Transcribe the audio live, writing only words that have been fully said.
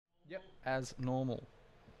Yep. As normal.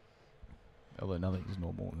 Although nothing is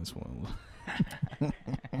normal in this world. Playing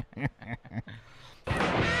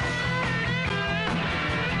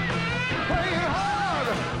hard,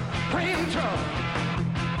 playing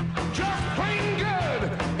tough, just plain good.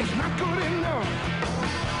 It's not good enough.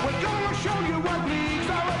 We're gonna show you what leagues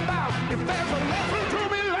are about. If there's a lesson to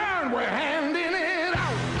be learned, we're handing it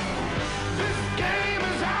out. This game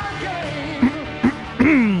is our game.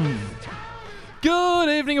 Good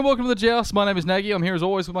evening and welcome to the Joust. My name is Nagy. I'm here as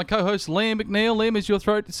always with my co-host Liam McNeil. Liam, is your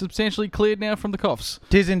throat substantially cleared now from the coughs?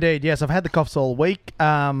 Tis indeed, yes. I've had the coughs all week.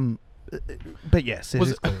 But yes, it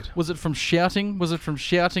is good. Was it from shouting? Was it from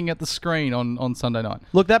shouting at the screen on Sunday night?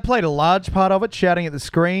 Look, that played a large part of it, shouting at the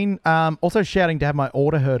screen. Also shouting to have my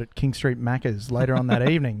order heard at King Street Macca's later on that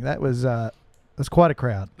evening. That was quite a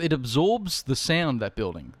crowd. It absorbs the sound, that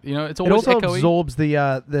building. You know, it's It always also echoey. absorbs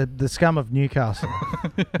the scum of Newcastle.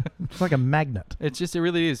 It's like a magnet. It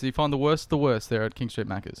really is. You find the worst there at King Street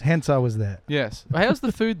Macca's. Hence I was there. Yes. How's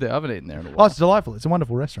the food there? I haven't eaten there in a Oh, while. it's delightful. It's a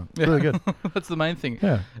wonderful restaurant. It's really good. That's the main thing.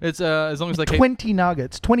 Yeah. It's as long as they keep...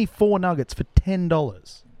 24 nuggets for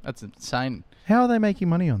 $10. That's insane. How are they making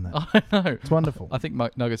money on that? I don't know. It's wonderful. I think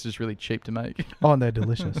nuggets are just really cheap to make. Oh, and they're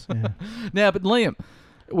delicious. Yeah. Now, but Liam,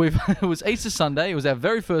 it was Easter Sunday. It was our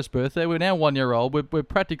very first birthday. We're now 1 year old. We're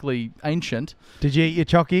practically ancient. Did you eat your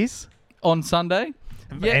chockies? On Sunday,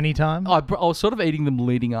 Anytime? I was sort of eating them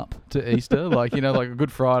leading up to Easter, like a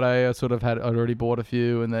Good Friday. I'd already bought a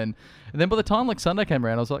few, and then by the time Sunday came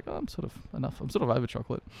around, I was like, oh, I'm sort of enough. I'm sort of over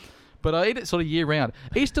chocolate. But I eat it sort of year round.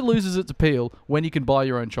 Easter loses its appeal when you can buy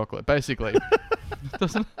your own chocolate, basically.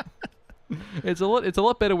 Doesn't it? It's a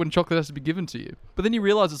lot better when chocolate has to be given to you. But then you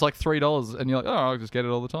realise it's like $3 and you're like, oh, I'll just get it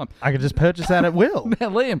all the time. I could just purchase that at will. Now,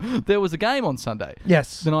 Liam, there was a game on Sunday.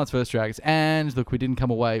 Yes. The Knights vs Dragons. And look, we didn't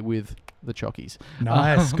come away with the chockies.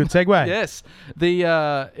 Nice. Good segue. Yes.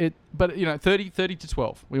 30 to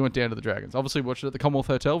 12. We went down to the Dragons. Obviously watched it at the Commonwealth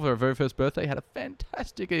Hotel for our very first birthday. Had a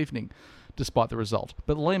fantastic evening despite the result.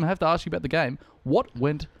 But Liam, I have to ask you about the game. What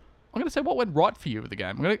went right for you with the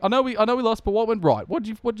game? I know we lost, but what went right? What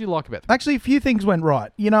did you like about it? Actually, a few things went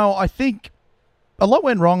right. I think a lot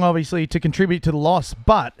went wrong, obviously, to contribute to the loss,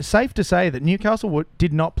 but safe to say that Newcastle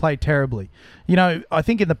did not play terribly. I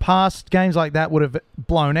think in the past, games like that would have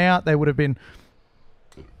blown out. They would have been,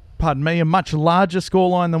 a much larger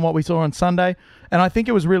scoreline than what we saw on Sunday. And I think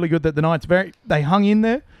it was really good that the Knights they hung in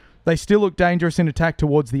there. They still looked dangerous in attack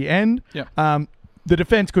towards the end. Yeah. The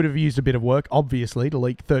defence could have used a bit of work, obviously, to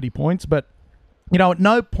leak 30 points. But, at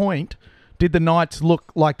no point did the Knights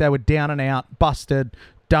look like they were down and out, busted,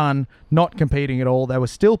 done, not competing at all. They were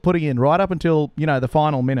still putting in right up until, the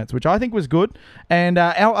final minutes, which I think was good. And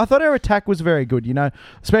I thought our attack was very good,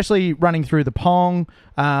 especially running through the Pong.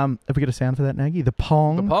 Have we got a sound for that, Nagy? The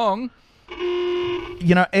Pong. The Pong.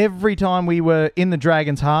 Every time we were in the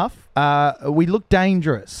Dragons' half, we looked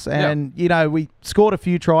dangerous. And, we scored a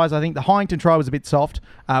few tries. I think the Hyington try was a bit soft.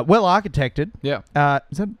 Well architected. Yeah.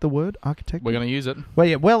 Is that the word? Architected? We're going to use it. Well,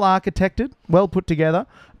 yeah, well architected, well put together,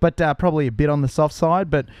 but probably a bit on the soft side.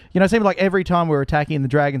 But, it seemed like every time we were attacking in the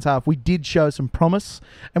Dragons' half, we did show some promise,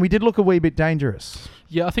 and we did look a wee bit dangerous.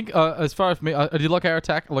 Yeah, I think as far as me, I did like our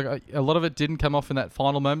attack. A lot of it didn't come off in that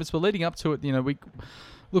final moments, but leading up to it,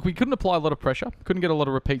 we couldn't apply a lot of pressure, couldn't get a lot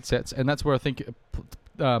of repeat sets, and that's where I think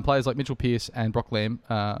players like Mitchell Pearce and Brock Lamb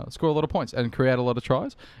score a lot of points and create a lot of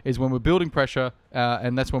tries, is when we're building pressure,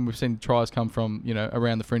 and that's when we've seen tries come from,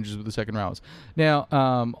 around the fringes with the second rowers. Now,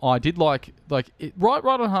 I did like it, right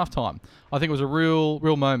on halftime, I think it was a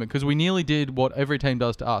real moment, because we nearly did what every team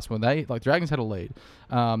does to us when they, Dragons had a lead,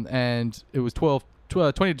 and it was 20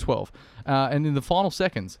 to 12, and in the final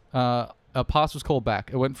seconds, a pass was called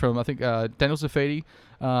back. It went from, I think, Daniel Safidi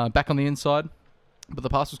back on the inside, but the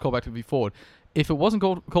pass was called back to be forward. If it wasn't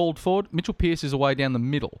called forward, Mitchell Pearce is away down the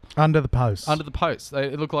middle. Under the post.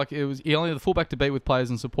 It looked like he only had the fullback to beat with players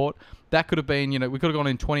and support. That could have been, we could have gone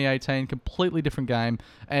in 2018, completely different game,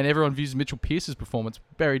 and everyone views Mitchell Pearce's performance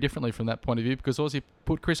very differently from that point of view, because also he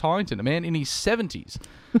put Chris Hyington, a man in his 70s,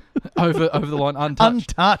 over the line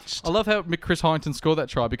untouched. I love how Chris Hyington scored that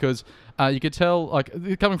try, because you could tell,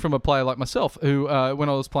 coming from a player like myself, who when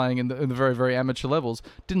I was playing in the very, very amateur levels,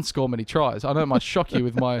 didn't score many tries. I know it might shock you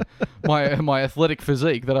with my athletic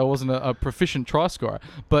physique that I wasn't a proficient try scorer,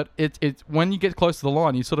 but it's when you get close to the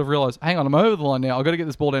line, you sort of realise, hang on, I'm over the line now. I've got to get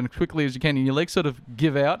this ball down as quickly as you can, and your legs sort of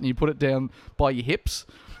give out, and you put it down by your hips.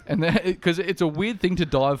 And because it's a weird thing to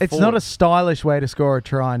dive forward. It's not a stylish way to score a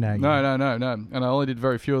try, Nagy. No. And I only did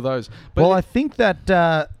very few of those. But I think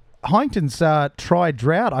that Heighton's try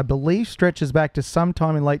drought, I believe, stretches back to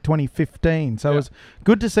sometime in late 2015. So it was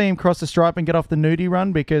good to see him cross the stripe and get off the nudie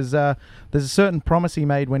run because there's a certain promise he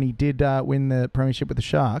made when he did win the premiership with the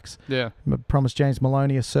Sharks. Yeah. Promised James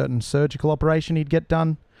Maloney a certain surgical operation he'd get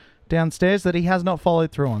done downstairs that he has not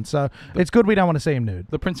followed through on. So it's good we don't want to see him nude.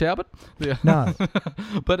 The Prince Albert? Yeah. No.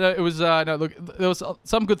 But it was, no, look, there was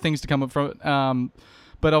some good things to come up from it.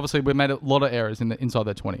 But obviously, we made a lot of errors inside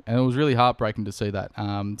that 20, and it was really heartbreaking to see that.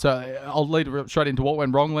 So I'll lead straight into what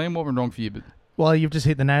went wrong, Liam. What went wrong for you? Well, you've just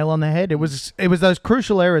hit the nail on the head. It was those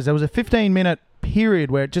crucial errors. There was a 15-minute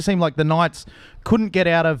period where it just seemed like the Knights couldn't get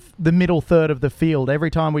out of the middle third of the field.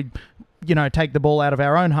 Every time we'd take the ball out of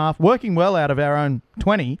our own half, working well out of our own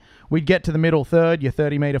 20, we'd get to the middle third, your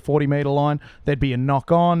 30-metre, 40-metre line. There'd be a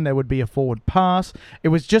knock-on. There would be a forward pass. It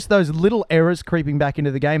was just those little errors creeping back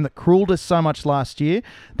into the game that cruelled us so much last year.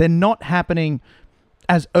 They're not happening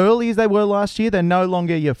as early as they were last year. They're no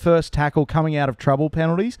longer your first tackle coming out of trouble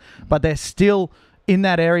penalties, but they're still in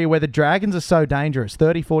that area where the Dragons are so dangerous,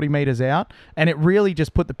 30, 40 metres out, and it really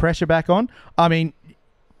just put the pressure back on. I mean,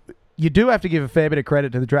 you do have to give a fair bit of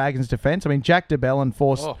credit to the Dragons' defence. I mean, Jack DeBellin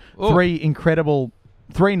forced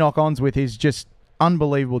three knock-ons with his just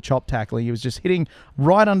unbelievable chop tackling. He was just hitting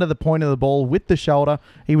right under the point of the ball with the shoulder.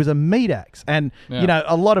 He was a meat axe. And,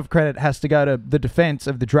 a lot of credit has to go to the defence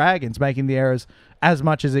of the Dragons making the errors as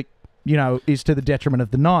much as it, is to the detriment of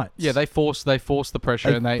the Knights. Yeah, they forced the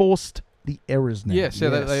pressure. They forced the errors now. Yes,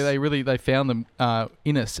 they really found them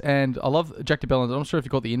in us. And I love Jack DeBellin. I'm not sure if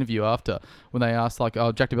you caught the interview after when they asked, like,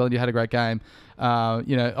 oh, Jack DeBellin, you had a great game.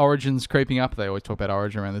 Origin's creeping up. They always talk about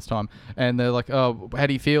Origin around this time. And they're like, oh, how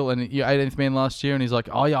do you feel? And you're 18th man last year. And he's like,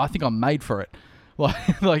 oh, yeah, I think I'm made for it.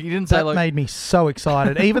 Like he didn't say that made me so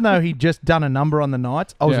excited. Even though he'd just done a number on the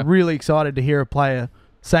Knights, I was really excited to hear a player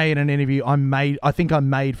say in an interview, I think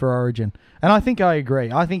I'm made for Origin. And I think I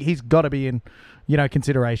agree. I think he's got to be in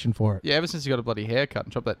consideration for it. Yeah, ever since he got a bloody haircut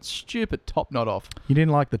and chopped that stupid top knot off. You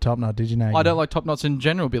didn't like the top knot, did you, Nate? I don't like top knots in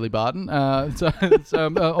general, Billy Barton. So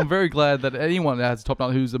I'm very glad that anyone that has a top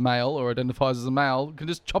knot who's a male or identifies as a male can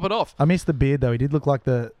just chop it off. I missed the beard, though. He did look like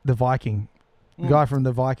the Viking, the guy from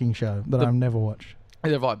the Viking show that I've never watched.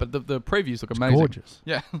 Yeah, right, but the previews look amazing. Gorgeous.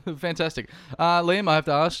 Yeah, fantastic. Liam, I have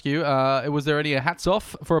to ask you, was there any hats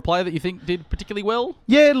off for a player that you think did particularly well?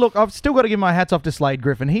 Yeah, look, I've still got to give my hats off to Slade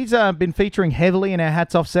Griffin. He's been featuring heavily in our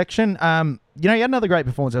hats off section. He had another great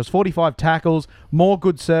performance. There was 45 tackles, more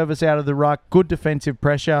good service out of the ruck, good defensive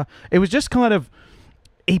pressure. It was just kind of,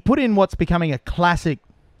 he put in what's becoming a classic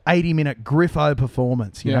 80-minute Griffo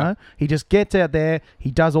performance, you know? He just gets out there, he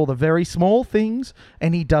does all the very small things,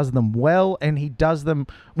 and he does them well, and he does them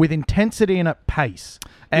with intensity and at pace.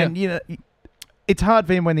 And, it's hard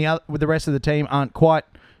for him when the rest of the team aren't quite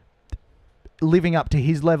living up to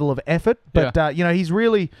his level of effort. But, he's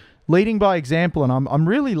really leading by example, and I'm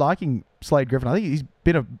really liking Slade Griffin. I think he's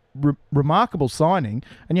been a remarkable signing.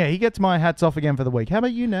 And, he gets my hats off again for the week. How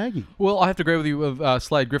about you, Nagy? Well, I have to agree with you with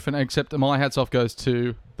Slade Griffin, except my hats off goes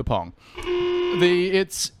to the Pong.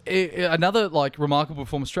 Another remarkable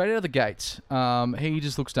performance straight out of the gates. He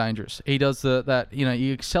just looks dangerous. He does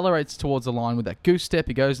he accelerates towards the line with that goose step.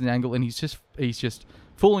 He goes in the angle, and he's just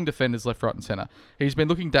fooling defenders left, right, and centre. He's been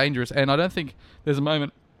looking dangerous, and I don't think there's a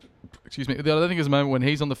moment. Excuse me. I don't think there's a moment when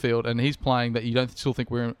he's on the field and he's playing that you don't still think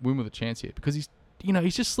we're in with a chance here, because he's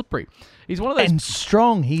just slippery. He's one of those... And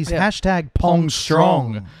strong. He's hashtag Pong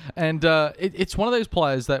strong. And it's one of those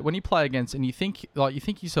players that when you play against and you think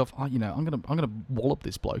yourself, I'm gonna wallop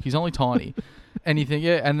this bloke. He's only tiny. And you think,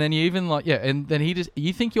 and then you even and then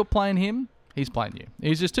you think you're playing him, he's playing you.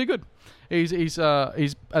 He's just too good. He's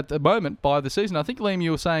at the moment by the season. I think, Liam,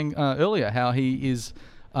 you were saying earlier how he is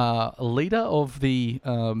a leader of the...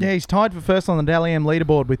 he's tied for first on the Dally M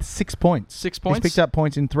leaderboard with 6 points. 6 points? He's picked up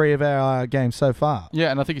points in 3 of our games so far.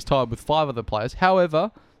 Yeah, and I think he's tied with 5 other players.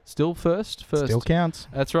 However, still first. Still counts.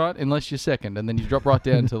 That's right, unless you're second, and then you drop right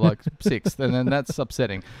down to 6th, and then that's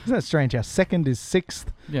upsetting. Isn't that strange how second is 6th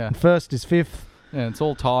and first is 5th? Yeah, it's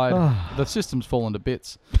all tied. The system's fallen to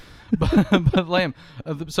bits. but Liam,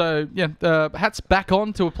 hats back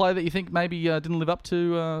on to a player that you think maybe didn't live up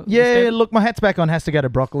to. Look, my hat's back on has to go to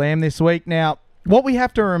Brock Lamb this week. Now, what we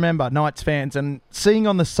have to remember, Knights fans, and seeing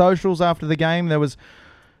on the socials after the game, there was,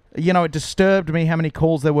 it disturbed me how many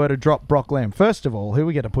calls there were to drop Brock Lamb. First of all, who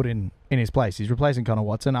we get to put in his place? He's replacing Connor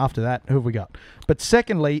Watson. After that, who have we got? But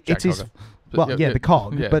secondly, Jack it's Cogger. the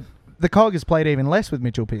Cog. Yeah. But the Cog has played even less with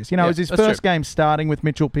Mitchell Pearce. It was his first game starting with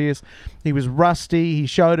Mitchell Pearce. He was rusty.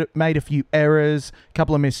 He made a few errors, a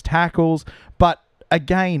couple of missed tackles. But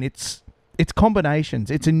again, it's combinations.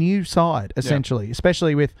 It's a new side, essentially,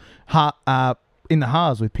 especially with in the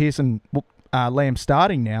halves with Pearce and Lamb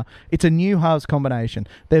starting now, it's a new halves combination.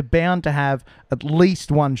 They're bound to have at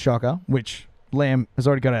least one shocker, which Lamb has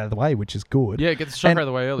already got out of the way, which is good. Yeah, get the shocker out of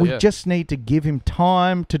the way early. We just need to give him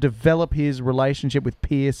time to develop his relationship with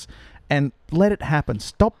Pearce and let it happen.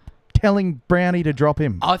 Stop telling Brownie to drop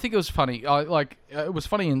him. I think it was funny. It was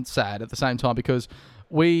funny and sad at the same time because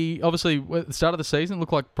we obviously at the start of the season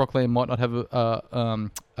looked like Brock Lamb might not have a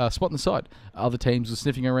spot in the side. Other teams were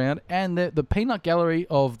sniffing around, and the peanut gallery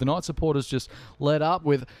of the Knights supporters just led up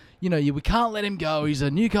with, we can't let him go. He's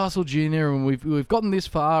a Newcastle junior, and we've gotten this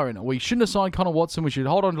far, and we shouldn't have signed Connor Watson. We should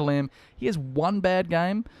hold on to Lamb. He has one bad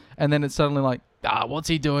game, and then it's suddenly like, what's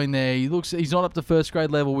he doing there? He's not up to first grade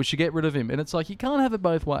level. We should get rid of him. And it's like, you can't have it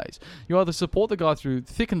both ways. You either support the guy through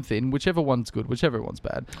thick and thin, whichever one's good, whichever one's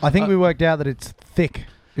bad. I think we worked out that it's thick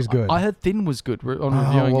is good. I heard thin was good on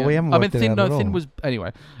reviewing it. We haven't worked it out at all. Thin was...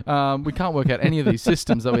 Anyway, we can't work out any of these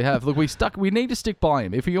systems that we have. Look, we need to stick by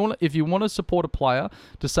him. If you want to support a player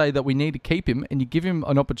to say that we need to keep him and you give him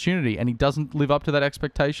an opportunity and he doesn't live up to that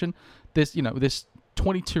expectation, there's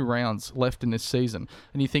 22 rounds left in this season,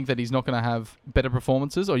 and you think that he's not going to have better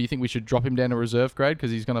performances, or you think we should drop him down to reserve grade because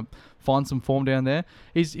he's going to find some form down there?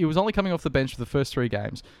 He was only coming off the bench for the first 3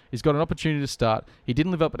 games. He's got an opportunity to start. He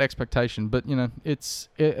didn't live up to expectation, but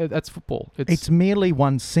that's football. It's merely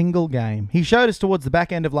one single game. He showed us towards the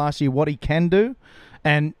back end of last year what he can do,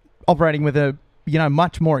 and operating with a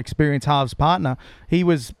much more experienced halves partner, he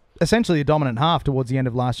was essentially a dominant half towards the end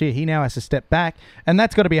of last year. He now has to step back, and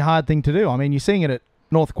that's got to be a hard thing to do. I mean, you're seeing it at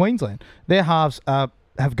North Queensland. Their halves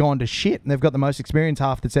have gone to shit, and they've got the most experienced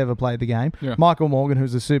half that's ever played the game. Yeah. Michael Morgan,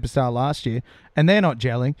 who's a superstar last year, and they're not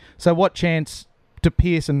gelling. So what chance do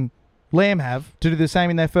Pearce and Lamb have to do the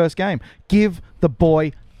same in their first game? Give the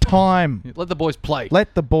boy time. Let the boys play.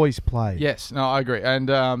 Let the boys play. Yes, no, I agree. And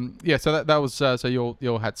so that was so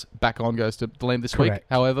your hat's back on goes to Lamb this Correct. week.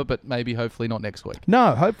 However, but maybe hopefully not next week.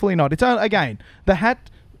 No, hopefully not. It's again, the hat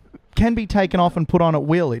can be taken off and put on at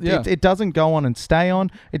will. It doesn't go on and stay on.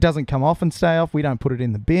 It doesn't come off and stay off. We don't put it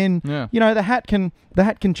in the bin. Yeah. The hat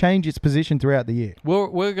can change its position throughout the year.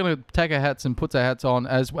 We're going to take our hats and put our hats on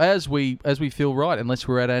as we feel right, unless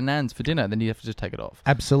we're at our nan's for dinner. Then you have to just take it off.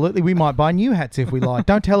 Absolutely. We might buy new hats if we like.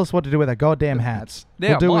 Don't tell us what to do with our goddamn hats.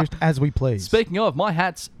 Now, we'll do it as we please. Speaking of, my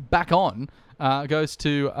hat's back on. Goes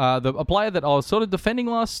to a player that I was sort of defending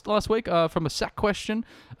last week from a sack question.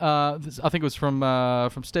 I think it was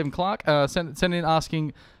from Stephen Clark. Sent in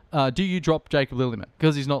asking, do you drop Jacob Lilliman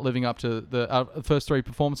because he's not living up to the first 3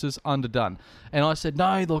 performances underdone? And I said,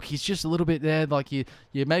 no, look, he's just a little bit there. Like you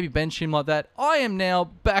maybe bench him like that. I am now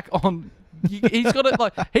back on. He's got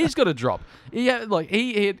to he's got to drop. He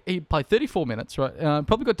played 34 minutes, right?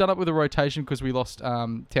 Probably got done up with a rotation because we lost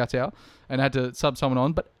Tao Tao and had to sub someone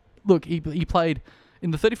on, but. Look, he played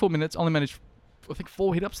in the 34 minutes, only managed, I think,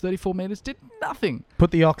 4 hit-ups, 34 metres, did nothing.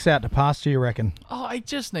 Put the ox out to pasture, you reckon? Oh, he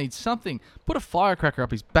just needs something. Put a firecracker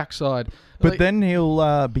up his backside. But then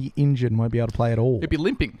he'll be injured and won't be able to play at all. He'll be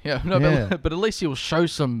limping, yeah. But at least he'll show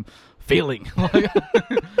some feeling.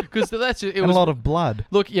 Because that's it. And a lot of blood.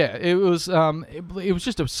 Look, yeah, it was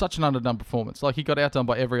just such an underdone performance. Like, he got outdone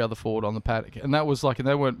by every other forward on the paddock. And that was and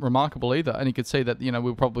they weren't remarkable either. And you could see that, we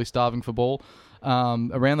were probably starving for ball.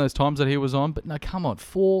 Around those times that he was on. But no, come on,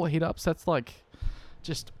 4 hit-ups, that's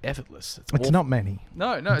just effortless. It's not many.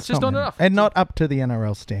 No, it's just not enough. And not up to the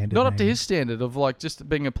NRL standard. Not up to his standard of just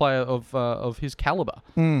being a player of his caliber,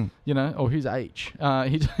 or his age.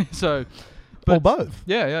 Or both.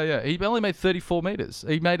 Yeah. He only made 34 metres.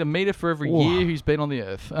 He made a metre for every year he's been on the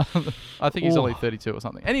earth. I think he's only 32 or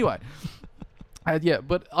something. Anyway.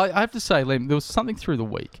 But I have to say, Liam, there was something through the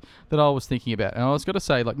week that I was thinking about, and I was going to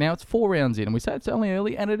say, now it's 4 rounds in, and we say it's only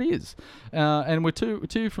early, and it is, and we're 2 and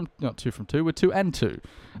 2,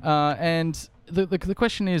 and the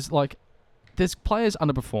question is, there's players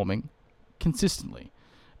underperforming consistently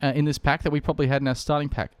in this pack that we probably had in our starting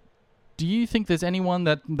pack. Do you think there's anyone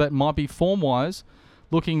that might be form-wise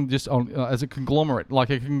looking just on as a conglomerate, as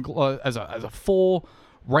a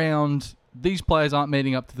 4-round? These players aren't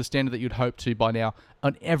meeting up to the standard that you'd hope to by now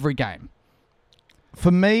on every game. For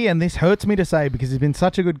me, and this hurts me to say because he's been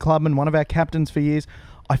such a good clubman, one of our captains for years,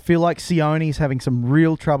 I feel like Sione's having some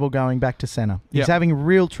real trouble going back to centre. He's having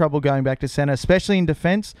real trouble going back to centre, especially in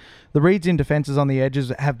defence. The reads in defences on the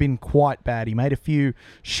edges have been quite bad. He made a few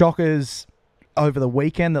shockers over the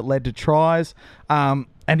weekend that led to tries. And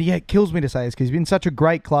it kills me to say this because he's been such a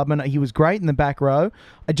great clubman. He was great in the back row.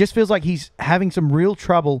 It just feels like he's having some real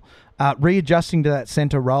trouble readjusting to that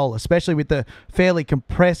centre role, especially with the fairly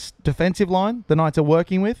compressed defensive line the Knights are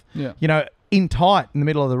working with. Yeah. In tight in the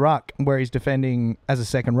middle of the ruck where he's defending as a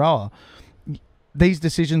second rower. These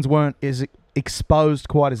decisions weren't as exposed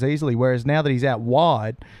quite as easily. Whereas now that he's out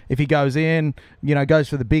wide, if he goes in, goes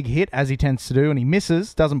for the big hit as he tends to do, and he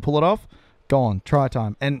misses, doesn't pull it off, gone, try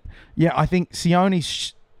time. And yeah, I think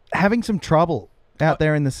Sione's having some trouble out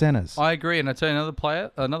there in the centres. I agree, and I tell you another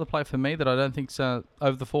player for me that I don't think's over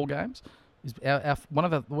the 4 games is one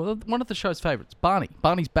of the show's favourites, Barney.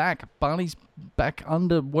 Barney's back. Barney's back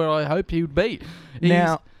under where I hoped he would be.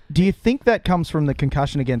 Now, do you think that comes from the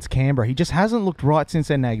concussion against Canberra? He just hasn't looked right since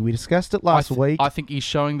then, Nagy. We discussed it last week. I think he's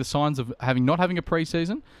showing the signs of not having a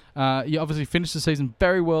pre-season. He obviously finished the season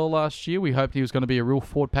very well last year. We hoped he was going to be a real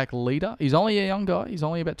forward pack leader. He's only a young guy. He's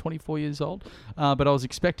only about 24 years old. But I was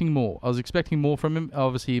expecting more. I was expecting more from him.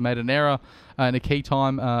 Obviously, he made an error in a key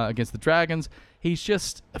time against the Dragons. He's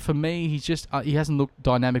just, for me, he hasn't looked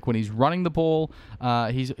dynamic when he's running the ball.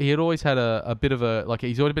 He had always had a bit of a,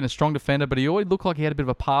 he's always been a strong defender, but he always looked like he had a bit of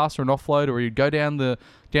a pass or an offload, or he'd go down the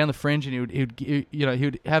fringe and he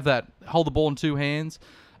would have that, hold the ball in 2 hands.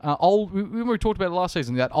 We talked about it last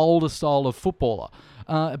season, that older style of footballer.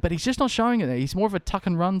 But he's just not showing it there. He's more of a tuck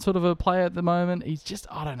and run sort of a player at the moment. He's just,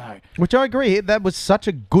 I don't know. Which I agree. That was such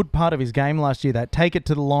a good part of his game last year, that take it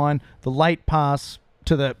to the line, the late pass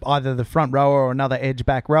to either the front rower or another edge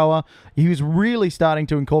back rower. He was really starting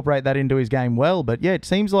to incorporate that into his game well. But yeah, it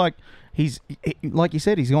seems like like you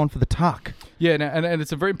said, he's gone for the tuck. Yeah, and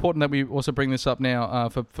it's very important that we also bring this up now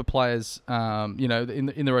for players.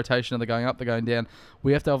 In the rotation, they're going up, they're going down.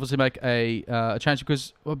 We have to obviously make a change,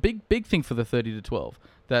 because a big thing for the 30-12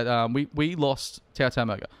 that we lost Tautau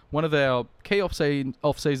Moga, one of our key off-season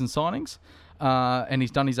signings, and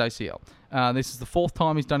he's done his ACL. This is the 4th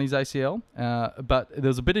time he's done his ACL, but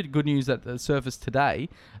there's a bit of good news that surfaced today,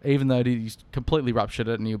 even though he's completely ruptured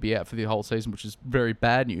it and he'll be out for the whole season, which is very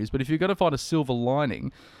bad news. But if you're going to find a silver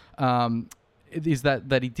lining, it is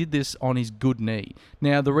that he did this on his good knee.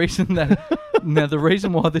 Now, the reason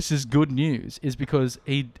why this is good news is because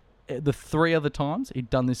the 3 other times he'd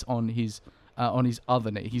done this on his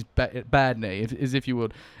other knee, his bad knee, as if you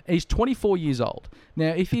would. He's 24 years old. Now,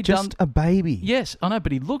 if he'd just a baby. Yes, I know,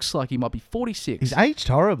 but he looks like he might be 46. He's aged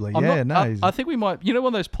horribly. I think we might. One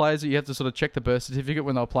of those players that you have to sort of check the birth certificate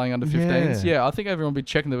when they were playing under 15s. Yeah, I think everyone will be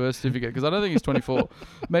checking the birth certificate, because I don't think he's 24.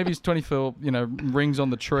 Maybe he's 24. Rings on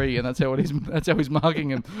the tree, and that's how he's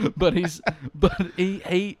marking him. But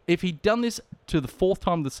if he'd done this to the 4th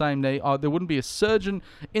time the same knee, there wouldn't be a surgeon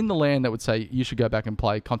in the land that would say you should go back and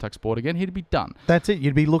play contact sport again. He'd be done. That's it.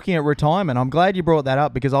 You'd be looking at retirement. I'm glad you brought that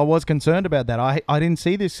up, because I was concerned about that. I didn't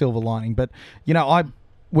see this silver lining, but I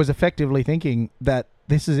was effectively thinking that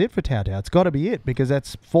this is it for Tautau. It's got to be it, because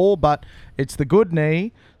that's 4, but it's the good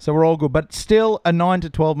knee, so we're all good. But still a 9 to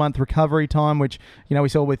 12 month recovery time, which we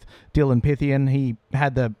saw with Dylan Pythian. He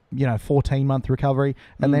had the 14-month recovery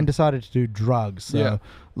and then decided to do drugs. So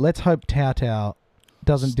let's hope Tautau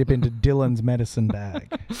doesn't dip into Dylan's medicine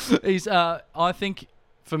bag. He's I think,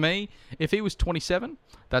 for me, if he was 27,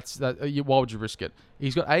 why would you risk it?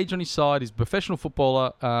 He's got age on his side. He's a professional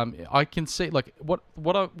footballer. I can see what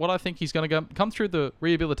I think he's going to come through the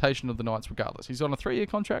rehabilitation of the Knights regardless. He's on a 3-year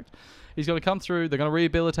contract. He's going to come through. They're going to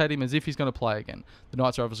rehabilitate him as if he's going to play again. The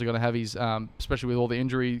Knights are obviously going to have his, especially with all the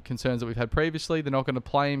injury concerns that we've had previously, they're not going to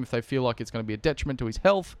play him if they feel like it's going to be a detriment to his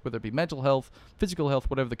health, whether it be mental health, physical health,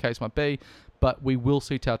 whatever the case might be. But we will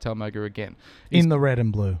see Tautau Moga again. In the red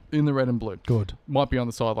and blue. In the red and blue. Good. Might be on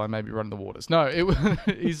the sideline, maybe running the waters. No,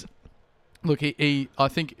 he's... Look, he I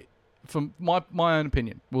think, from my own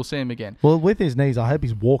opinion, we'll see him again. Well, with his knees, I hope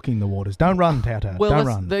he's walking the waters. Don't run, Tautau. Well, don't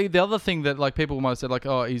run. The other thing that people might have said,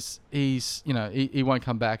 he won't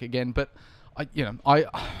come back again. But I'll be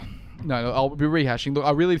rehashing. Look,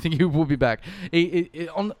 I really think he will be back.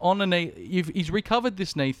 On a knee, he's recovered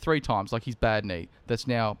this knee 3 times, his bad knee. That's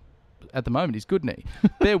now, at the moment, his good knee.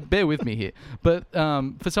 Bear with me here. But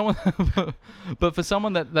for someone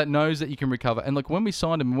that knows that you can recover, and when we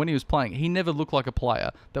signed him, when he was playing, he never looked like a player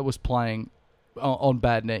that was playing on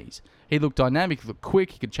bad knees. He looked dynamic, he looked quick,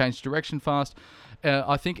 he could change direction fast.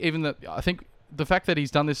 I think the fact that he's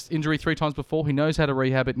done this injury 3 times before, he knows how to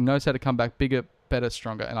rehab it, he knows how to come back bigger, better,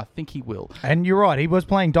 stronger, and I think he will. And you're right, he was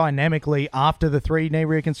playing dynamically after the 3 knee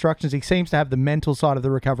reconstructions. He seems to have the mental side of the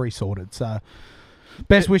recovery sorted, so...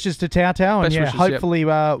 Best wishes to Tautau, and hopefully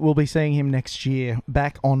we'll be seeing him next year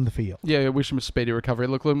back on the field. Yeah, wish him a speedy recovery.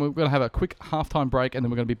 Look, we're going to have a quick halftime break, and then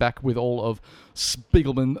we're going to be back with all of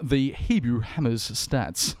Spiegelman, the Hebrew Hammers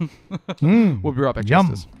stats. We'll be right back,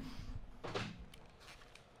 Jousters.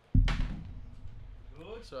 Good.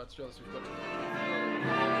 So it's just we've got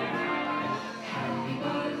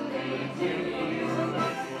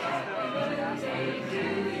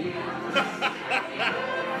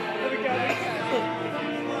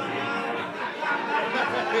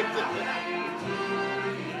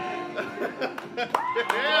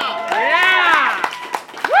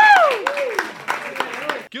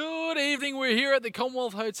Good evening. We're here at the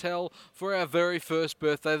Commonwealth Hotel for our very first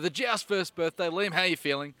birthday, the Joust first birthday. Liam, how are you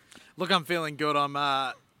feeling? Look, I'm feeling good. I'm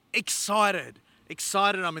excited.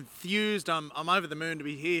 I'm enthused. I'm over the moon to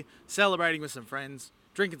be here celebrating with some friends,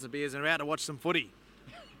 drinking some beers, and about to watch some footy.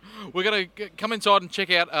 We're going to come inside and check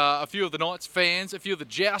out a few of the Knights fans, a few of the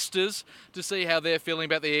Jousters, to see how they're feeling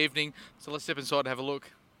about the evening. So let's step inside and have a look.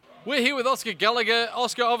 We're here with Oscar Gallagher.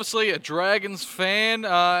 Oscar, obviously a Dragons fan.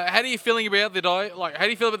 How are you feeling about the day? Like, how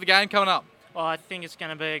do you feel about the game coming up? Well, I think it's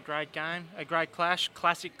going to be a great game, a great clash,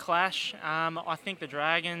 classic clash. I think the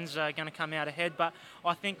Dragons are going to come out ahead, but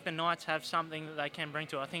I think the Knights have something that they can bring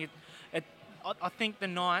to it. I think the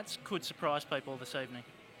Knights could surprise people this evening.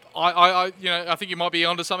 I think you might be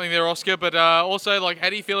onto something there, Oscar. But also, like,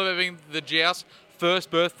 how do you feel about being the Joust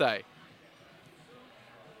first birthday?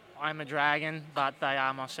 I'm a Dragon, but they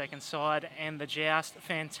are my second side. And the Joust,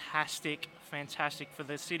 fantastic for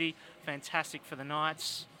the city, fantastic for the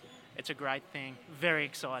Knights. It's a great thing. Very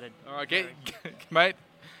excited. All right, mate.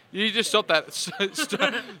 You just stop that.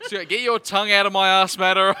 Get your tongue out of my ass,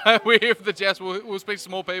 mate. All right, we're here for the Joust. We'll speak to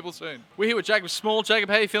some more people soon. We're here with Jacob Small.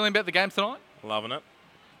 Jacob, how are you feeling about the game tonight? Loving it.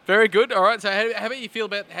 Very good. All right. So, how about you feel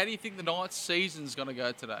about? How do you think the Knights' season's going to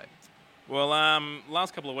go today? Well,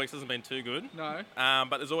 last couple of weeks hasn't been too good. No.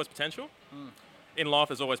 But there's always potential. In life,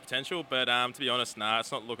 there's always potential. But to be honest,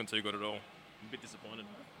 it's not looking too good at all. I'm a bit disappointed.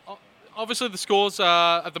 Obviously, the scores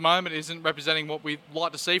at the moment isn't representing what we'd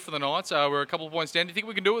like to see for the Knights. We're a couple of points down. Do you think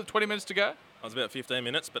we can do it with 20 minutes to go? I was about 15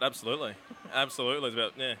 minutes, but absolutely. Absolutely.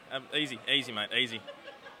 It's about, easy, mate, easy.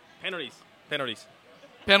 Penalties.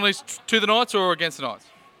 Penalties to the Knights or against the Knights?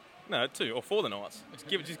 No, 2 or 4 the Knights. Just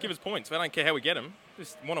give us points. I don't care how we get them.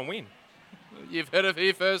 Just want to win. You've heard it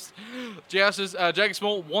here first. Jousters, Jacob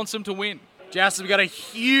Small wants them to win. Joust, we've got a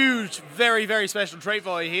huge, very, very special treat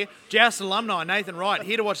for you here. Joust alumni Nathan Wright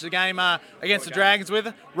here to watch the game against the Dragons with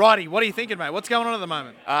her. Righty, what are you thinking, mate? What's going on at the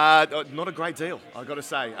moment? Not a great deal, I've got to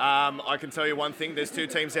say. I can tell you one thing. There's 2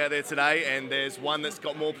 teams out there today, and there's one that's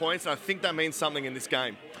got more points, and I think that means something in this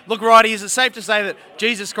game. Look, Righty, is it safe to say that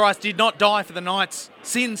Jesus Christ did not die for the Knights'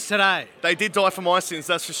 sins today? They did die for my sins,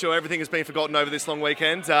 that's for sure. Everything has been forgotten over this long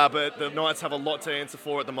weekend, but the Knights have a lot to answer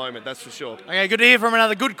for at the moment, that's for sure. Okay, good to hear from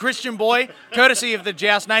another good Christian boy, courtesy of the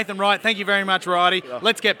Joust, Nathan Wright. Thank you very much, Righty.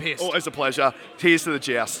 Let's get pissed. Always a pleasure. Here's to the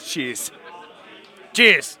Joust. Cheers.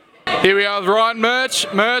 Cheers. Here we are with Ryan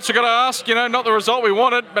Merch. Merch, I've got to ask, not the result we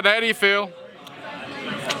wanted, but how do you feel?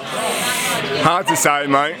 Hard to say,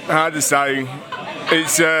 mate. Hard to say.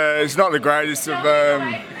 It's not the greatest of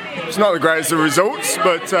results,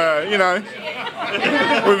 but we've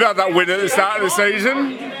had that win at the start of the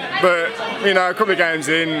season. But a couple of games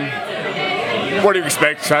in, what do you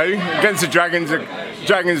expect? So against the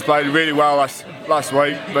Dragons played really well last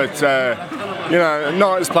week, but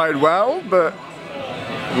Knights played well, but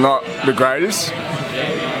not the greatest.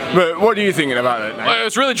 But what are you thinking about it, Nate? Well, it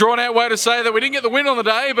was a really drawn-out way to say that we didn't get the win on the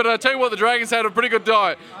day, but I tell you what, the Dragons had a pretty good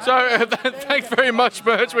day. So thanks very much,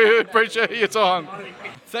 Merch. We appreciate your time.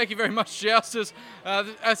 Thank you very much, Jousters.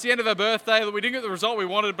 That's the end of our birthday. We didn't get the result we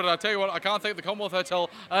wanted, but I tell you what, I can't thank the Commonwealth Hotel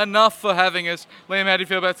enough for having us. Liam, how do you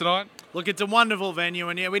feel about tonight? Look, it's a wonderful venue,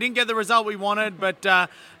 and we didn't get the result we wanted, but, the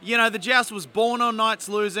Joust was born on Knights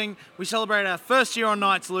losing. We celebrated our first year on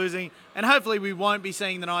Knights losing, and hopefully we won't be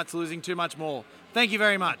seeing the Knights losing too much more. Thank you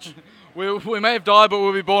very much. We may have died, but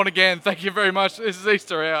we'll be born again. Thank you very much. This is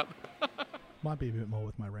Easter out. Might be a bit more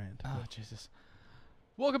with my rant. Oh, Jesus.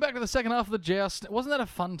 Welcome back to the second half of the Joust. Wasn't that a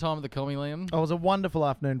fun time at the Commie, Liam? Oh, it was a wonderful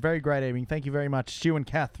afternoon. Very great evening. Thank you very much, Stu and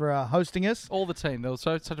Kath, for hosting us. All the team. They were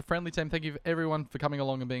such a friendly team. Thank you everyone for coming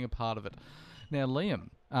along and being a part of it. Now, Liam,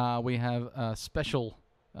 we have a special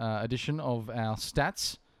edition of our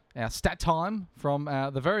stats, our stat time from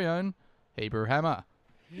the very own Hebrew Hammer.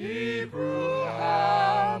 Hebrew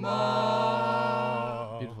Hammer.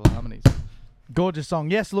 Beautiful harmonies. Gorgeous song.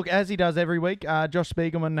 Yes, look, as he does every week, Josh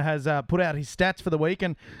Spiegelman has put out his stats for the week,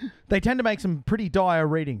 and they tend to make some pretty dire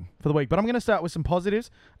reading for the week. But I'm going to start with some positives.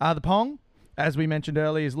 The Pong, as we mentioned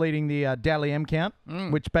earlier, is leading the Dally M count,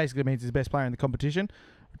 which basically means he's the best player in the competition.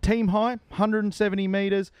 Team high, 170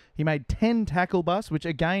 metres. He made 10 tackle busts, which,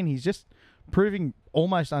 again, he's just proving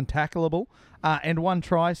almost untackleable, and 1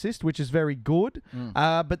 try assist, which is very good.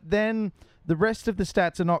 But then the rest of the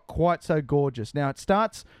stats are not quite so gorgeous. Now, it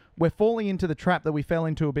starts we're falling into the trap that we fell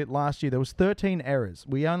into a bit last year. There was 13 errors.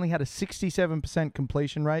 We only had a 67%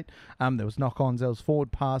 completion rate. There was knock-ons, there was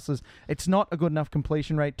forward passes. It's not a good enough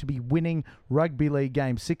completion rate to be winning rugby league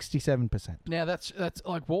games, 67%. Now, that's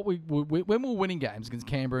like what we when we were winning games against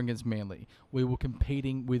Canberra and against Manly, we were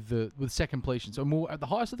competing with set completions. So we were at the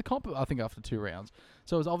highest of the comp, I think, after 2 rounds.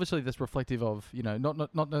 So it was obviously this reflective of,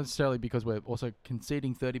 not necessarily because we're also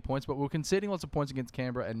conceding 30 points, but we're conceding lots of points against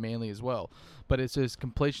Canberra and Manly as well. But it's just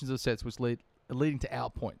completions of sets which leading to our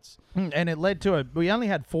points. And it led to we only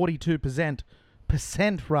had 42%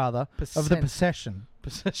 of the possession.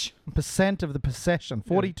 Percent of the possession,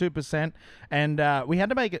 42%, and we had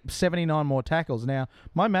to make it 79 more tackles. Now,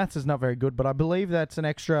 my maths is not very good, but I believe that's an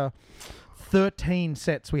extra 13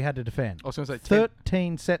 sets we had to defend. I was going to say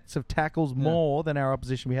 13 sets of tackles more than our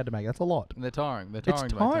opposition we had to make. That's a lot. And they're tiring.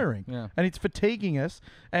 It's tiring. Yeah. And it's fatiguing us,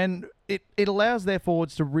 and it allows their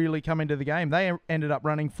forwards to really come into the game. They ended up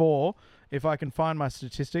running if I can find my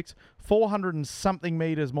statistics, 400 and something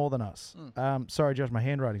metres more than us. Sorry, Josh, my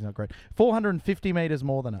handwriting's not great. 450 metres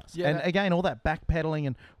more than us. Yeah, again, all that backpedaling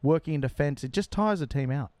and working in defence, it just tires the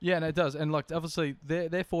team out. Yeah, and it does. And obviously,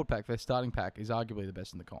 their forward pack, their starting pack, is arguably the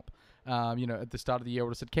best in the comp. At the start of the year, I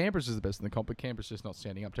would have said Canberra's is the best in the comp, but Canberra's just not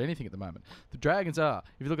standing up to anything at the moment. The Dragons are.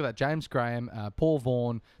 If you look at that, James Graham, Paul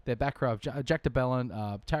Vaughan, their back row of Jack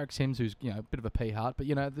DeBellin, Tarek Sims, who's a bit of a pea-heart, but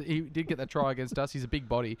he did get that try against us. He's a big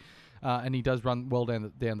body, and he does run well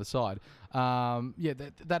down the side.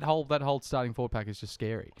 That whole starting forward pack is just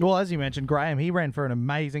scary. Well, as you mentioned, Graham, he ran for an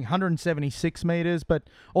amazing 176 metres, but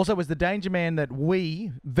also was the danger man that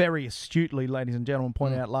we very astutely, ladies and gentlemen,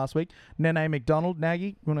 pointed out last week. Nene McDonald,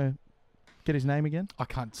 Nagy, you want to get his name again? I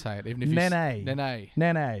can't say it. Even if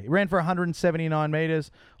Nene. Ran for 179 metres.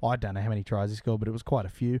 I don't know how many tries he scored, but it was quite a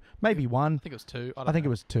few. Maybe one. I think it was 2. I think it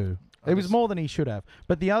was 2. It was more than he should have.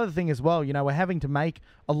 But the other thing as well, we're having to make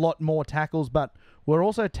a lot more tackles, but we're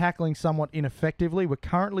also tackling somewhat ineffectively. We're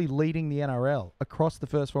currently leading the NRL across the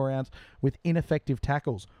first 4 rounds with ineffective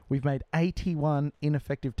tackles. We've made 81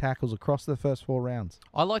 ineffective tackles across the first 4 rounds.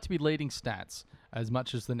 I like to be leading stats as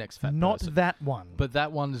much as the next fat Not person. that one. But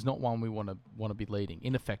that one is not one we want to be leading.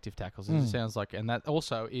 Ineffective tackles, as it sounds like. And that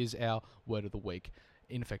also is our word of the week.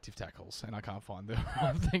 Ineffective tackles. And I can't find the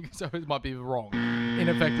right thing, so it might be wrong.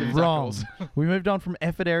 Ineffective tackles. We moved on from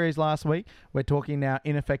effort areas last week. We're talking now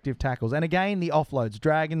ineffective tackles. And again, the offloads.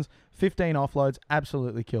 Dragons, 15 offloads,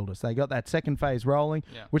 absolutely killed us. They got that second phase rolling,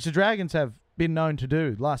 which the Dragons have been known to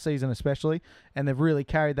do last season especially, and they've really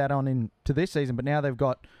carried that on into this season. But now they've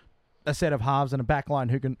got a set of halves and a back line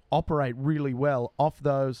who can operate really well off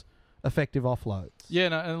those effective offloads. Yeah,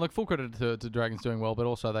 no, and look, full credit to Dragons doing well, but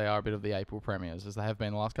also they are a bit of the April premiers, as they have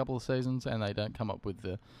been the last couple of seasons, and they don't come up with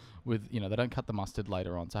they don't cut the mustard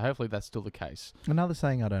later on. So hopefully that's still the case. Another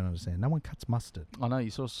saying I don't understand. No one cuts mustard. I know, you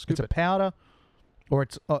sort of scoop it. It's a powder or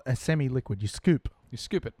it's a semi-liquid. You scoop. You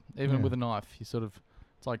scoop it, even with a knife. You sort of,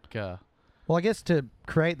 it's like... Well, I guess to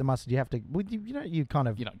create the mustard, you have to. You kind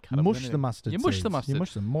of mush the mustard. You mush seeds. the mustard. You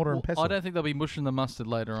mush them, mortar and pestle. I don't think they'll be mushing the mustard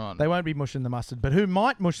later on. They won't be mushing the mustard, but who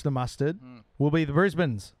might mush the mustard will be the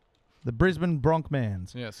Brisbanes, the Brisbane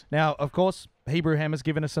Broncmans. Yes. Now, of course, Hebrew Hammer's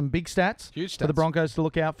given us some big stats, huge stats for the Broncos to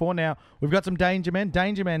look out for. Now we've got some danger men.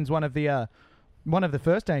 Danger Man's one of the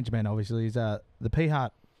first danger men. Obviously, is the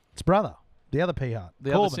P-Hart's brother. The other P-Hart. The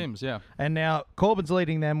Corbin. other Sims, yeah. And now Corbin's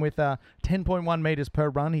leading them with 10.1 metres per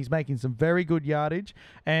run. He's making some very good yardage.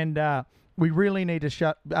 And we really need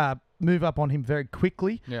to move up on him very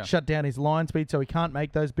quickly, shut down his line speed so he can't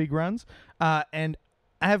make those big runs. And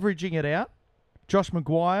averaging it out, Josh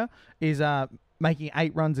Maguire is making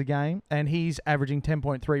 8 runs a game, and he's averaging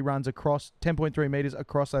 10.3 metres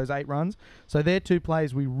across those 8 runs. So they're 2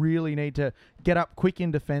 players we really need to get up quick in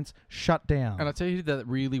defence, shut down. And I tell you who did that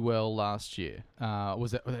really well last year.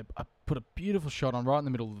 Put a beautiful shot on right in the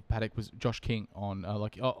middle of the paddock was Josh King on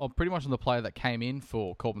pretty much on the player that came in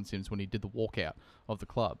for Corbin Sims when he did the walkout of the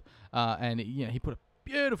club, and he put a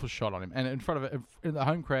beautiful shot on him, and in front of in the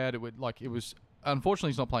home crowd, it was. Unfortunately,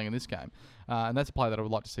 he's not playing in this game, and that's a player that I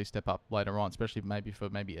would like to see step up later on, especially for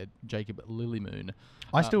a Jacob Lilymoon.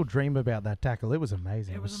 I still dream about that tackle. It was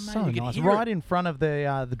amazing. It was so amazing. nice, right in front of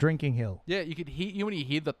the drinking hill. Yeah, you could hear when you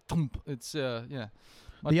hear the thump. It's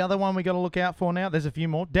The other one we got to look out for now, there's a few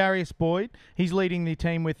more. Darius Boyd, he's leading the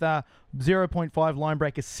team with 0.5 line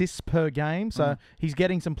break assists per game. So he's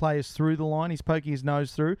getting some players through the line. He's poking his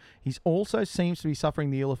nose through. He also seems to be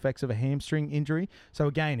suffering the ill effects of a hamstring injury. So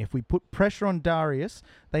again, if we put pressure on Darius,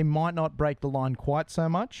 they might not break the line quite so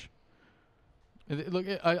much. Look,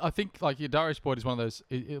 I think like Darius Boyd is one of those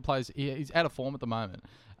players. He's out of form at the moment.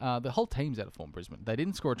 The whole team's out of form. Brisbane. They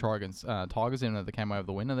didn't score a try against Tigers, even though they came away with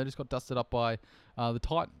the win, and they just got dusted up by the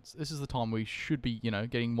Titans. This is the time we should be,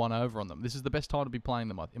 getting one over on them. This is the best time to be playing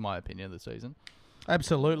them, in my opinion, of the season.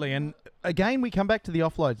 Absolutely. And again, we come back to the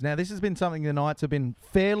offloads. Now, this has been something the Knights have been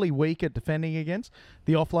fairly weak at defending against.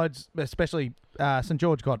 The offloads, especially St.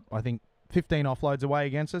 George got, I think, 15 offloads away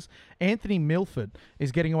against us. Anthony Milford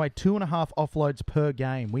is getting away 2.5 offloads per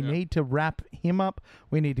game. We need to wrap him up.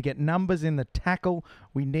 We need to get numbers in the tackle.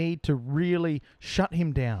 We need to really shut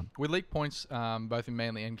him down. We leak points both in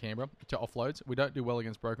Manly and Canberra to offloads. We don't do well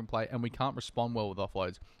against broken play, and we can't respond well with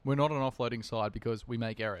offloads. We're not an offloading side because we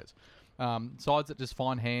make errors. Sides that just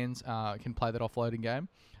find hands can play that offloading game.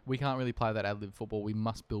 We can't really play that ad-lib football. We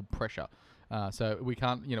must build pressure. So we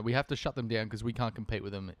can't, we have to shut them down because we can't compete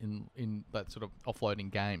with them in that sort of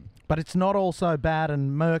offloading game. But it's not all so bad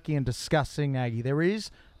and murky and disgusting, Aggie. There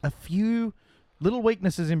is a few little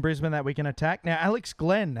weaknesses in Brisbane that we can attack. Now, Alex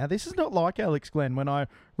Glenn. Now, this is not like Alex Glenn. When I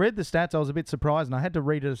read the stats, I was a bit surprised, and I had to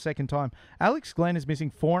read it a second time. Alex Glenn is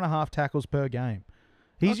missing 4.5 tackles per game.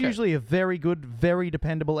 He's usually a very good, very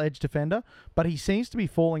dependable edge defender, but he seems to be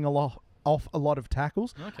falling off a lot of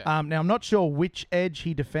tackles. Now, I'm not sure which edge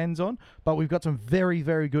he defends on, but we've got some very,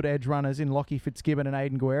 very good edge runners in Lockie Fitzgibbon and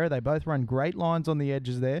Aiden Guerra. They both run great lines on the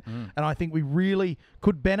edges there, and I think we really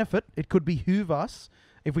could benefit. It could behoove us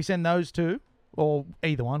if we send those two, or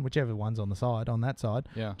either one, whichever one's on that side,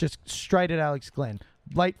 just straight at Alex Glenn.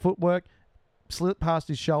 Late footwork, slip past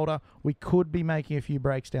his shoulder. We could be making a few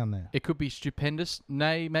breaks down there. It could be stupendous,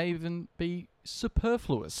 may even be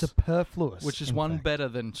superfluous. Which is one better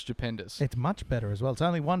than stupendous. It's much better as well. It's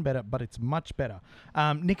only one better, but it's much better.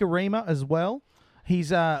 Nicarima as well. He's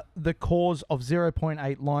the cause of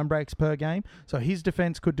 0.8 line breaks per game, so his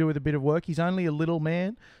defence could do with a bit of work. He's only a little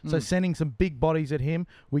man, so sending some big bodies at him,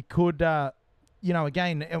 we could...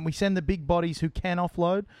 again, and we send the big bodies who can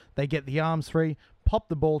offload. They get the arms free, pop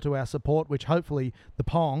the ball to our support, which hopefully the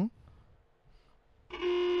Pong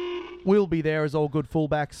will be there as all good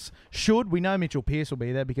fullbacks should. We know Mitchell Pearce will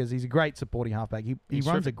be there because he's a great supporting halfback. He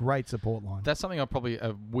runs a great support line. That's something I probably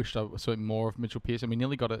wished I saw more of Mitchell Pearce, and we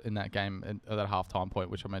nearly got it in that game at that half-time point,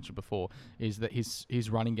 which I mentioned before, is that his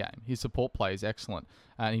running game, his support play is excellent,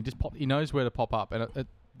 and he knows where to pop up, and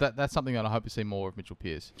that's something that I hope to see more of Mitchell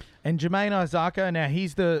Pearce. And Jermaine Isaka, now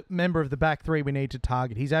he's the member of the back three we need to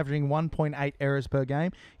target. He's averaging 1.8 errors per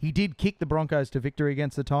game. He did kick the Broncos to victory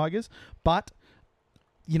against the Tigers, but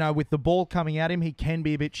with the ball coming at him, he can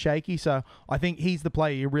be a bit shaky. So I think he's the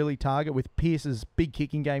player you really target with Pearce's big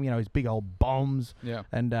kicking game, his big old bombs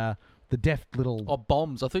and the deft little... Oh,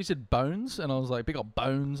 bombs. I thought you said bones, and I was like, big old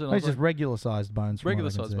bones. And he's just regular-sized bones.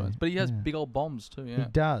 Regular-sized bones. But he has big old bombs too, He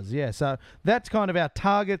does, yeah. So that's kind of our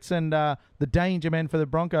targets and the danger men for the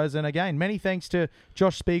Broncos. And again, many thanks to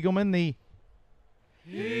Josh Spiegelman, the...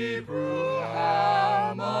 Hebrew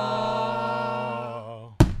Hammer.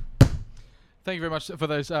 Thank you very much for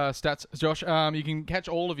those stats, Josh. You can catch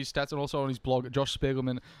all of his stats and also on his blog at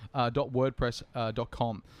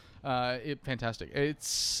joshspiegelman.wordpress.com. Fantastic.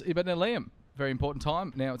 But now, Liam, very important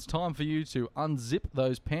time. Now it's time for you to unzip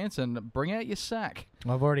those pants and bring out your sack.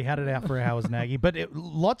 I've already had it out for hours, Nagy. But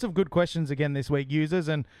lots of good questions again this week, users.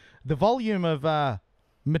 And the volume of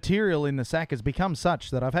material in the sack has become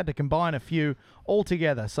such that I've had to combine a few all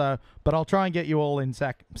together. But I'll try and get you all in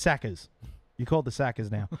sackers. You called the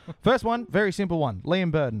sackers now. First one, very simple one.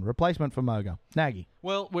 Liam Burton, replacement for Moga. Nagy.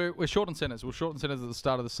 Well, we're short on centres. We're short on centres at the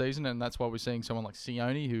start of the season, and that's why we're seeing someone like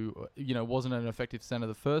Sione, who wasn't an effective centre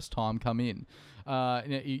the first time, come in.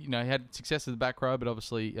 He had success in the back row, but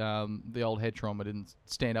obviously the old head trauma didn't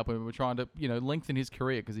stand up, and we're trying to lengthen his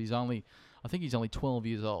career because he's only 12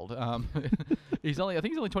 years old. I think he's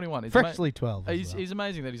only 21. It's Freshly 12. He's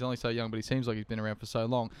amazing that he's only so young, but he seems like he's been around for so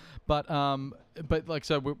long. But we're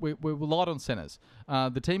light on centres.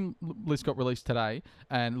 The team list got released today,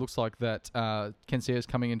 and it looks like that Ken Sears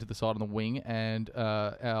coming into the side on the wing, and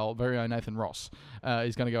our very own Nathan Ross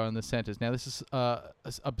is going to go in the centres. Now, this is a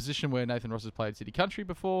position where Nathan Ross has played City Country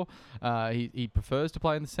before. He prefers to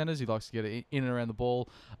play in the centres. He likes to get in and around the ball.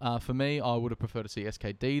 For me, I would have preferred to see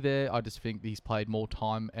SKD there. I just think he's played more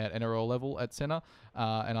time at NRL level at centre,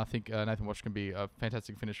 and I think Nathan Ross can be a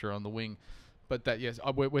fantastic finisher on the wing. But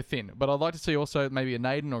we're thin. But I'd like to see also maybe a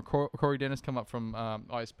Naden or Corey Dennis come up from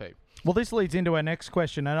ISP. Well, this leads into our next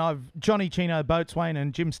question, and I've Johnny Chino Boatswain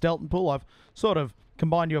and Jim Steltonpool. I've sort of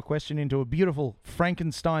combined your question into a beautiful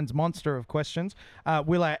Frankenstein's monster of questions.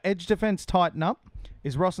 Will our edge defence tighten up?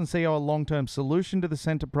 Is Ross and Seo a long-term solution to the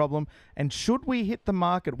centre problem? And should we hit the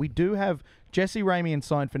market? We do have Jesse Ramian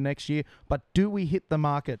signed for next year, but do we hit the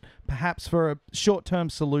market perhaps for a short-term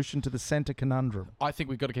solution to the centre conundrum? I think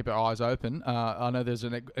we've got to keep our eyes open. I know there's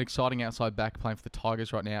an exciting outside back playing for the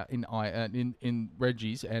Tigers right now in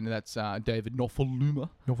Reggie's, and that's David Nofaluma.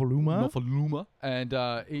 And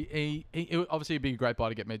he obviously it'd be a great buy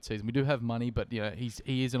to get mid-season. We do have money, but he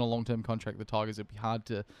is in a long-term contract with the Tigers. It'd be hard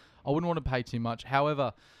to. I wouldn't want to pay too much.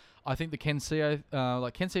 However, I think the Ken Seo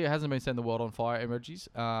hasn't been setting the world on fire in Reggie's,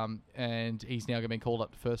 and he's now going to be called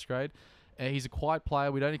up to first grade. He's a quiet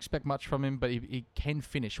player. We don't expect much from him, but he can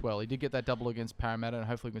finish well. He did get that double against Parramatta, and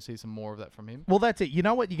hopefully we can see some more of that from him. Well, that's it. You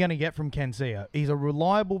know what you're going to get from Ken Seo? He's a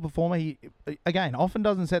reliable performer. He, again, often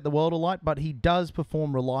doesn't set the world alight, but he does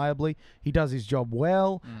perform reliably. He does his job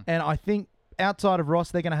well, and I think outside of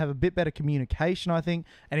Ross, they're going to have a bit better communication, I think,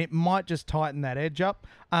 and it might just tighten that edge up.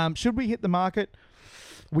 Should we hit the market?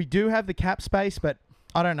 We do have the cap space, but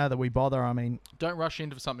I don't know that we bother. I mean, don't rush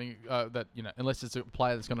into something that unless it's a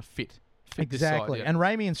player that's going to fit exactly. This side, yeah. And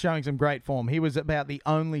Ramian's showing some great form. He was about the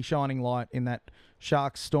only shining light in that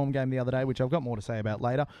Sharks Storm game the other day, which I've got more to say about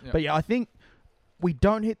later. Yep. But yeah, I think we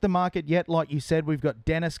don't hit the market yet. Like you said, we've got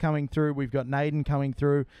Dennis coming through. We've got Naden coming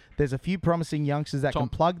through. There's a few promising youngsters that can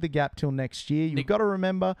plug the gap till next year. You've got to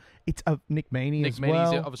remember, it's Nick Meaney as well. Nick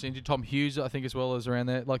Meaney's obviously injured. Tom Hughes, I think, as well as around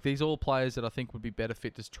there. Like, these are all players that I think would be better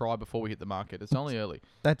fit to try before we hit the market. It's only early.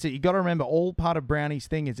 That's it. You've got to remember, all part of Brownie's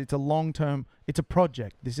thing is it's a long-term, it's a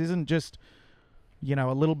project. This isn't just,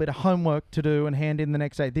 a little bit of homework to do and hand in the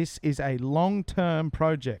next day. This is a long-term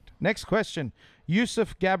project. Next question.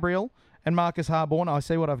 Yusuf Gabriel and Marcus Harborn. I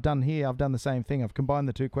see what I've done here. I've done the same thing. I've combined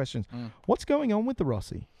the two questions. What's going on with the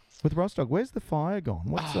Rossi? With Rostock? Where's the fire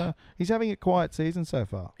gone? He's having a quiet season so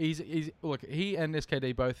far. Look, he and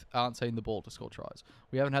SKD both aren't seeing the ball to score tries.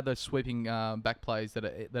 We haven't had those sweeping back plays that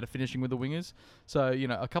are finishing with the wingers. So,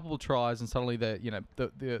 a couple of tries and suddenly their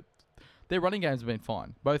running games have been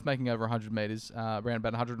fine. Both making over 100 metres, around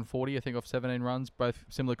about 140, I think, off 17 runs. Both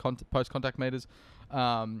similar post-contact metres.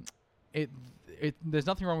 There's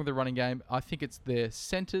nothing wrong with the running game. I think it's their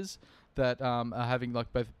centres that are having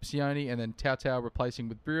both Sione and then Tau replacing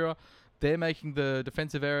with Brewer. They're making the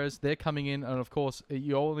defensive errors. They're coming in, and of course,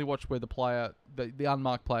 you only watch where the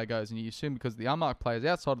unmarked player goes, and you assume because the unmarked player is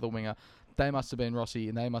outside of the winger, they must have been Rossi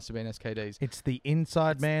and they must have been SKDs. It's the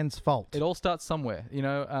inside man's fault. It all starts somewhere,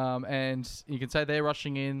 and you can say they're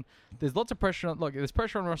rushing in. There's lots of pressure on, there's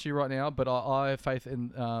pressure on Rossi right now, but I have faith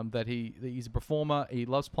in that he's a performer. He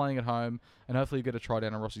loves playing at home, and hopefully you get a try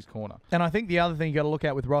down on Rossi's corner. And I think the other thing you got to look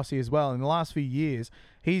at with Rossi as well, in the last few years,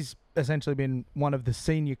 he's essentially been one of the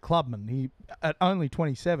senior clubmen. He, at only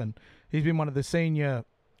 27, he's been one of the senior.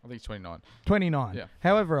 I think he's 29. 29. Yeah.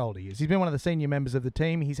 However old he is. He's been one of the senior members of the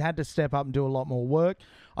team. He's had to step up and do a lot more work.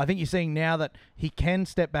 I think you're seeing now that he can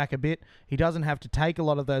step back a bit. He doesn't have to take a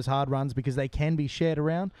lot of those hard runs because they can be shared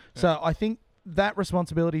around. Yeah. So I think that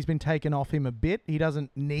responsibility's been taken off him a bit. He doesn't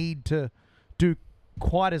need to do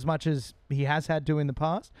quite as much as he has had to in the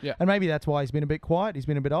past. Yeah. And maybe that's why he's been a bit quiet. He's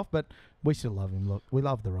been a bit off, but we still love him. Look, we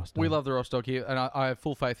love the Rostock. We love the Rostock here, and I have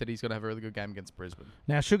full faith that he's going to have a really good game against Brisbane.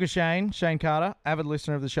 Now, Sugar Shane Carter, avid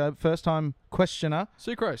listener of the show, first-time questioner.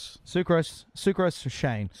 Sucrose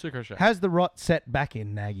Shane. Sucrose Shane. Has the rot set back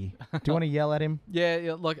in, Nagy? Do you want to yell at him?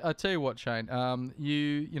 Yeah, I tell you what, Shane.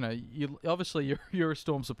 You obviously you're a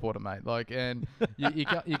Storm supporter, mate. And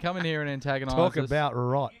you come in here and antagonise Talk us. about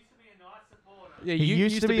rot. Yeah, he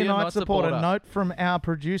used to be a Knight supporter. Note from our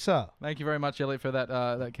producer. Thank you very much, Elliot, for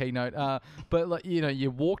that keynote. But you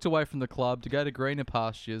walked away from the club to go to greener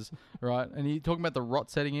pastures, right? And you're talking about the rot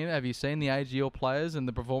setting in. Have you seen the age of your players and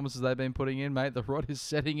the performances they've been putting in, mate? The rot is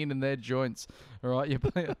setting in their joints, all right?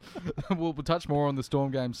 We'll touch more on the Storm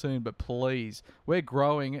game soon, but please, we're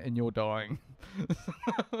growing and you're dying.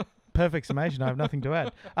 Perfect summation. I have nothing to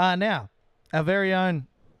add. Now, our very own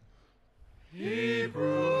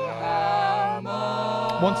Hebrew Hammer.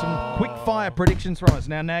 Want some quick fire predictions from us.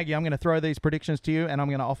 Now, Nagy, I'm going to throw these predictions to you, and I'm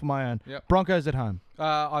going to offer my own. Yep. Broncos at home.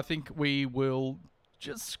 I think we will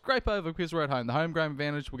just scrape over because we're at home. The home ground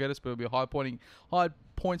advantage will get us, but it'll be a high point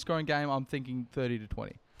scoring game. I'm thinking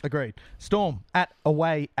 30-20. Agreed. Storm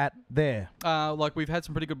away at there. We've had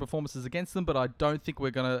some pretty good performances against them, but I don't think we're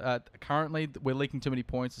going to. Currently, we're leaking too many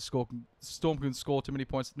points. Storm can score too many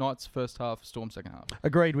points. Knights first half, Storm second half.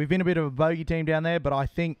 Agreed. We've been a bit of a bogey team down there, but I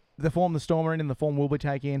think the form the Storm are in and the form we'll be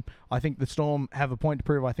taking, I think the Storm have a point to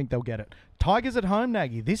prove. I think they'll get it. Tigers at home,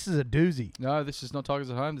 Nagy. This is a doozy. No, this is not Tigers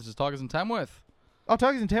at home. This is Tigers in Tamworth. Oh,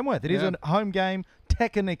 Tigers in Tamworth. It is a home game,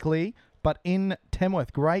 technically, but in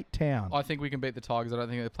Tamworth, great town. I think we can beat the Tigers. I don't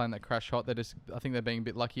think they're playing that crash hot. I think they're being a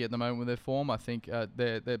bit lucky at the moment with their form. I think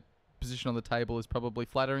their position on the table is probably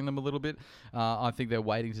flattering them a little bit. I think they're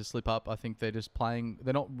waiting to slip up. I think they're just playing.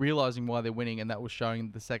 They're not realising why they're winning, and that was showing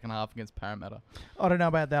in the second half against Parramatta. I don't know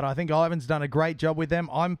about that. I think Ivan's done a great job with them.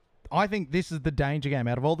 I think this is the danger game.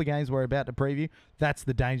 Out of all the games we're about to preview, that's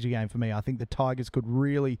the danger game for me. I think the Tigers could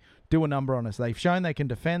really do a number on us. They've shown they can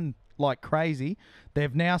defend like crazy.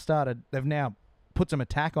 They've now put some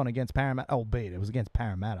attack on against Parramatta, albeit it was against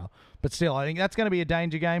Parramatta. But still, I think that's going to be a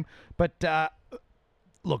danger game. But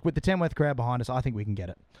look, with the Tamworth crowd behind us, I think we can get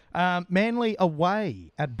it. Manly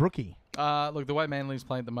away at Brookie. Look, the way Manly's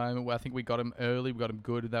playing at the moment, I think we got them early, we got them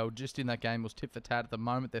good. They were just in that game, it was tit for tat. At the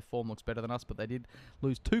moment, their form looks better than us, but they did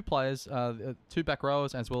lose 2 players, 2 back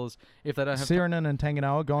rowers, as well as if they don't have Siranen and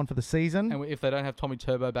Tanganoa gone for the season. And if they don't have Tommy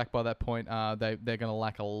Turbo back by that point, they're going to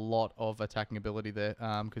lack a lot of attacking ability there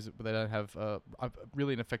because they don't have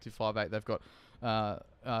really an effective 5'8". They've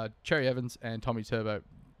got Cherry Evans and Tommy Turbo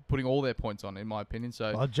putting all their points on, in my opinion.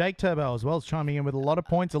 So well, Jake Turbo as well is chiming in with a lot of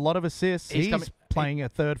points, a lot of assists. He's playing a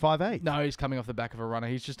third 5'8". No, he's coming off the back of a runner.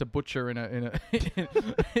 He's just a butcher in a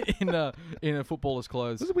footballer's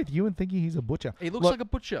clothes. What's it with you and thinking he's a butcher? He looks like a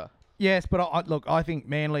butcher. Yes, but I think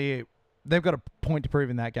Manly, they've got a point to prove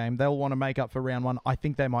in that game. They'll want to make up for round 1. I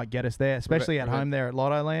think they might get us there, especially at home there at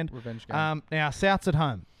Lotto Land. Revenge game. Now, South's at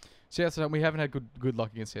home. South, we haven't had good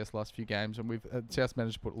luck against South the last few games, and we've South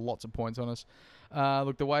managed to put lots of points on us.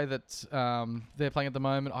 Look, the way that they're playing at the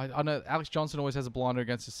moment, I know Alex Johnson always has a blinder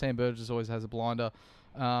against us. Sam Burgess always has a blinder.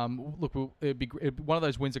 Look, it'd be one of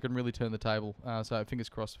those wins that can really turn the table. So fingers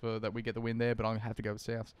crossed for that we get the win there, but I'm going to have to go with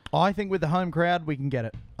South. I think with the home crowd, we can get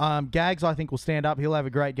it. Gags, I think, will stand up. He'll have a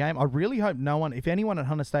great game. I really hope if anyone at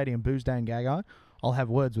Hunter Stadium boos Dane Gagai, I'll have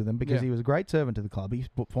words with him because he was a great servant to the club. He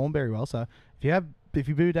performed very well. So if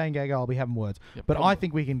you boo Dane Gagai, I'll be having words. Yep, but I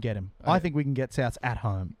think we can get him. I think we can get Souths at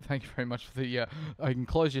home. Thank you very much for the... I can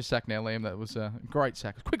close your sack now, Liam. That was a great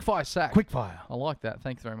sack. Quick fire sack. Quick fire. I like that.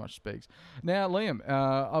 Thank you very much, Speaks. Now, Liam,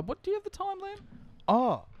 what do you have the time,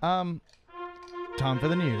 Liam? Time for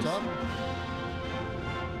the news.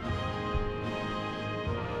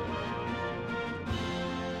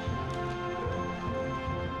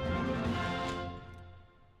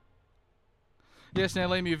 Yes, now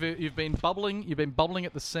Liam, you've been bubbling. You've been bubbling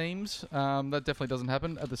at the seams. That definitely doesn't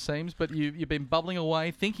happen at the seams, but you've been bubbling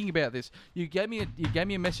away, thinking about this. You gave me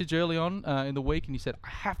a message early on in the week, and you said I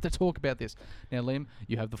have to talk about this. Now, Liam,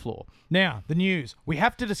 you have the floor. Now, the news. We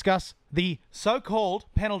have to discuss the so-called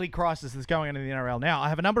penalty crisis that's going on in the NRL. Now, I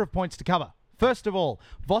have a number of points to cover. First of all,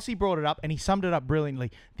 Vossi brought it up and he summed it up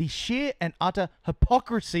brilliantly. The sheer and utter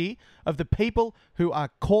hypocrisy of the people who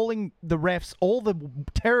are calling the refs all the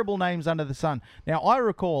terrible names under the sun. Now, I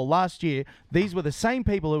recall last year, these were the same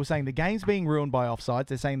people who were saying the game's being ruined by offsides.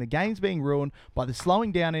 They're saying the game's being ruined by the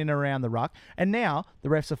slowing down in and around the ruck. And now the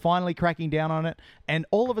refs are finally cracking down on it. And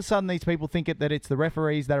all of a sudden, these people think that it's the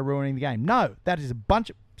referees that are ruining the game. No, that is a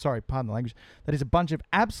bunch of... Sorry, pardon the language. That is a bunch of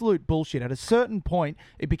absolute bullshit. At a certain point,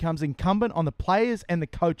 it becomes incumbent on the players and the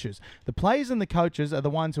coaches. The players and the coaches are the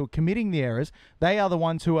ones who are committing the errors. They are the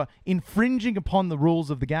ones who are infringing upon the rules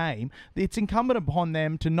of the game. It's incumbent upon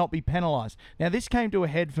them to not be penalised. Now, this came to a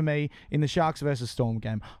head for me in the Sharks versus Storm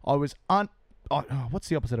game. I was what's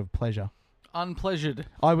the opposite of pleasure? Unpleasured.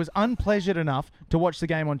 I was unpleasured enough to watch the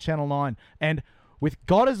game on Channel 9, and with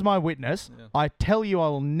God as my witness, I tell you I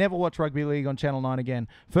will never watch rugby league on Channel 9 again.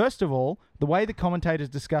 First of all, the way the commentators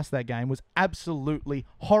discussed that game was absolutely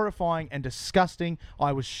horrifying and disgusting.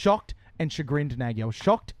 I was shocked and chagrined, Nagy. I was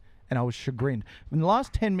shocked and I was chagrined. In the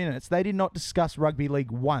last 10 minutes, they did not discuss rugby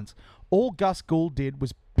league once. All Gus Gould did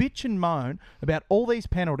was bitch and moan about all these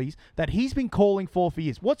penalties that he's been calling for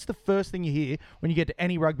years. What's the first thing you hear when you get to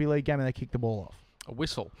any rugby league game and they kick the ball off? A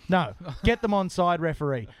whistle. No. Get them on side,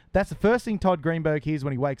 referee. That's the first thing Todd Greenberg hears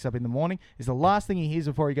when he wakes up in the morning. Is the last thing he hears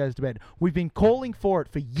before he goes to bed. We've been calling for it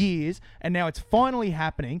for years, and now it's finally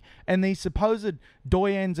happening, and these supposed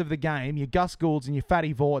doyens of the game, your Gus Goulds and your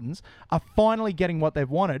Fatty Vortons, are finally getting what they've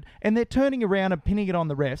wanted, and they're turning around and pinning it on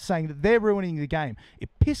the refs, saying that they're ruining the game. It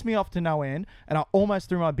pissed me off to no end, and I almost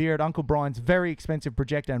threw my beer at Uncle Brian's very expensive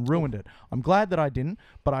projector and ruined it. I'm glad that I didn't,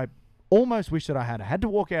 but I almost wish that I had. I had to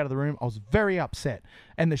walk out of the room. I was very upset.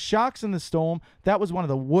 And the Sharks and the Storm, that was one of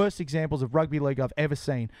the worst examples of rugby league I've ever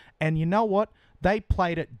seen. And you know what? They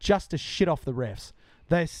played it just to shit off the refs.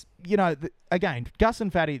 Again, Gus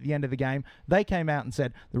and Fatty at the end of the game, they came out and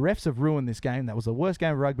said, the refs have ruined this game. That was the worst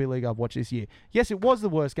game of rugby league I've watched this year. Yes, it was the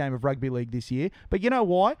worst game of rugby league this year. But you know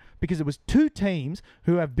why? Because it was two teams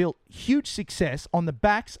who have built huge success on the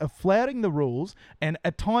backs of flouting the rules and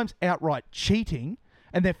at times outright cheating.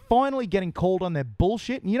 And they're finally getting called on their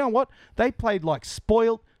bullshit. And you know what? They played like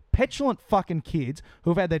spoiled, petulant fucking kids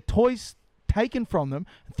who have had their toys taken from them,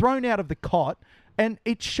 thrown out of the cot. And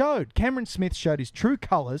it showed. Cameron Smith showed his true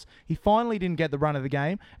colours. He finally didn't get the run of the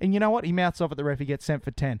game. And you know what? He mouths off at the ref. He gets sent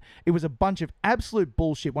for 10. It was a bunch of absolute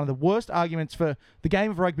bullshit. One of the worst arguments for the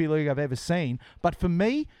game of rugby league I've ever seen. But for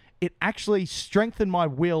me, it actually strengthened my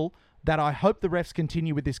will that I hope the refs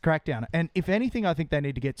continue with this crackdown. And if anything, I think they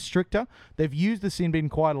need to get stricter. They've used the sin bin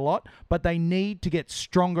quite a lot, but they need to get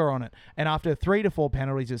stronger on it. And after 3 to 4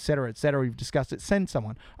 penalties, etc., we've discussed it, send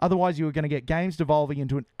someone. Otherwise, you are going to get games devolving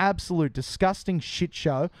into an absolute disgusting shit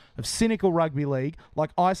show of cynical rugby league like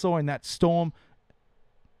I saw in that Storm...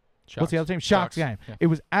 What's the other team? Sharks game. Yeah. It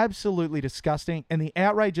was absolutely disgusting, and the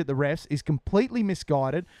outrage at the refs is completely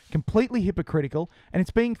misguided, completely hypocritical, and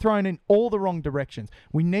it's being thrown in all the wrong directions.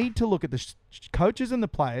 We need to look at the coaches and the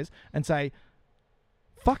players and say,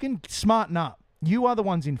 fucking smarten up. You are the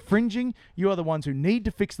ones infringing. You are the ones who need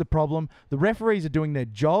to fix the problem. The referees are doing their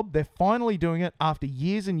job. They're finally doing it after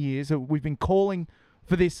years and years. We've been calling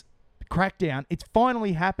for this crackdown. It's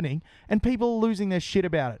finally happening, and people are losing their shit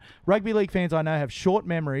about it. Rugby league fans, I know, have short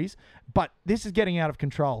memories, but this is getting out of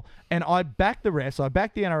control. And I back the refs. I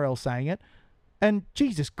back the NRL saying it. And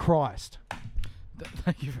Jesus Christ.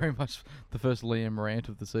 Thank you very much. The first Liam rant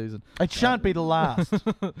of the season. It shan't be the last.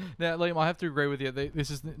 Now, Liam, I have to agree with you.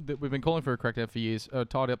 We've been calling for a crackdown for years.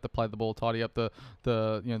 Tidy up the play of the ball, tidy up the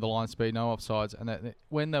line speed, no offsides, and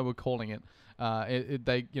when they were calling it,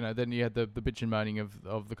 then you had the bitch and moaning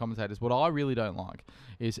of the commentators. What I really don't like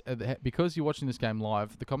is because you're watching this game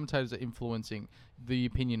live, the commentators are influencing the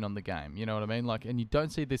opinion on the game. You know what I mean? Like, and you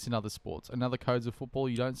don't see this in other sports, in other codes of football.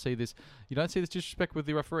 You don't see this. You don't see this disrespect with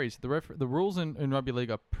the referees. The rules in rugby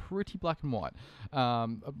league are pretty black and white.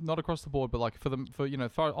 Not across the board, but like for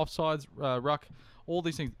offsides, ruck, all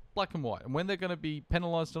these things, black and white. And when they're going to be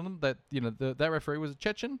penalised on them, that referee was a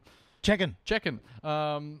Chechen. Checking.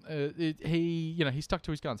 He stuck to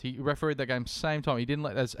his guns. He refereed that game same time. He didn't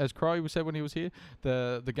let, as Crow said when he was here,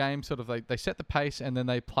 the game sort of they set the pace and then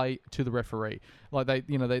they play to the referee. Like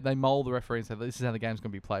they mold the referee and say, this is how the game's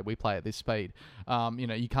going to be played. We play at this speed.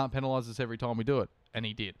 You can't penalise us every time we do it. And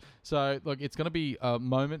he did. So, look, it's going to be a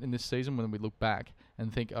moment in this season when we look back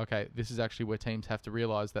and think, okay, this is actually where teams have to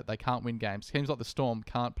realise that they can't win games. Teams like the Storm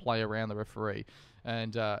can't play around the referee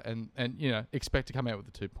and expect to come out with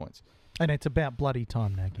the 2 points. And it's about bloody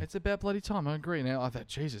time, Nagy. It's about bloody time. I agree. Now, I thought,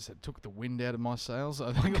 Jesus, it took the wind out of my sails.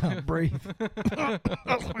 I can't breathe. Oh,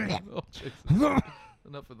 Jesus.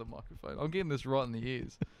 Enough of the microphone. I'm getting this right in the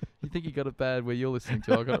ears. You think you got it bad where you're listening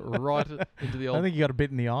to? I got it right into the old... I think you got a bit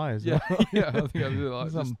in the eye as well. Yeah, I think I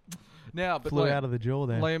did. Now, but flew out of the jaw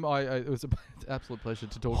there. Liam, it was an absolute pleasure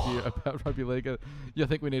to talk to you about rugby league. I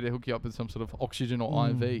think we need to hook you up with some sort of oxygen or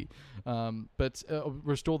IV. But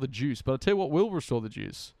restore the juice. But I'll tell you what will restore the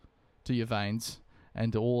juice to your veins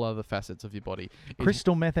and to all other facets of your body.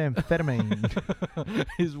 Crystal methamphetamine.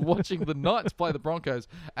 Is watching the Knights play the Broncos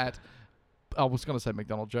at... I was going to say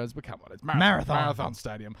McDonald Jones, but come on, it's Marathon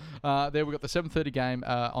Stadium. There we've got the 7:30 game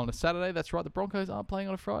on a Saturday. That's right, the Broncos aren't playing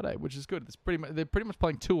on a Friday, which is good. They're pretty much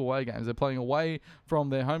playing 2 away games. They're playing away from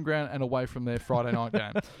their home ground and away from their Friday night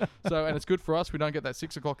game. And it's good for us. We don't get that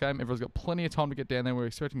 6 o'clock game. Everyone's got plenty of time to get down there. We're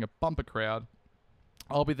expecting a bumper crowd.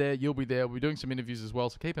 I'll be there. You'll be there. We'll be doing some interviews as well,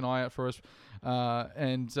 so keep an eye out for us. I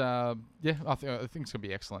think it's going to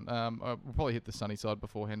be excellent. We'll probably hit the sunny side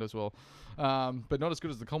beforehand as well, but not as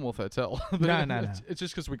good as the Commonwealth Hotel. No. It's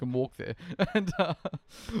just because we can walk there. And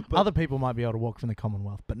other people might be able to walk from the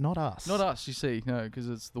Commonwealth, but not us. Not us, you see. No, because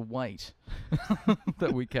it's the weight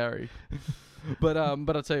that we carry. But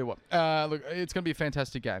I'll tell you what. Look, it's going to be a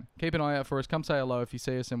fantastic game. Keep an eye out for us. Come say hello if you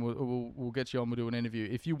see us, and we'll get you on. We'll do an interview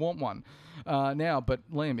if you want one. But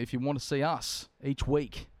Liam, if you want to see us each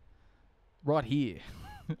week, right here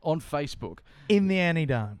on Facebook. In the Annie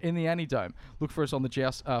Dome. Look for us on the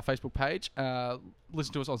Joust Facebook page.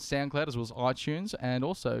 Listen to us on SoundCloud as well as iTunes. And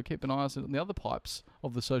also keep an eye on the other pipes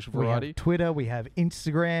of the social variety. We have Twitter, we have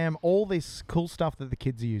Instagram, all this cool stuff that the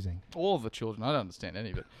kids are using. All of the children. I don't understand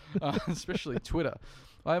any of it. Especially Twitter.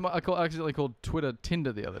 I accidentally called Twitter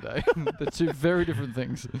Tinder the other day. They're 2 very different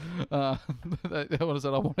things. I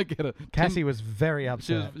want to get it. Cassie was very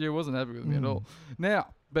upset. She wasn't happy with me at all.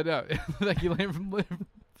 Now, thank you, Liam,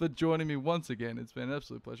 for joining me once again. It's been an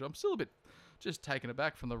absolute pleasure. I'm still a bit just taken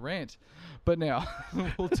aback from the rant. But now,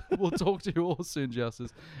 we'll talk to you all soon,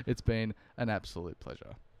 Jousters. It's been an absolute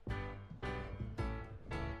pleasure.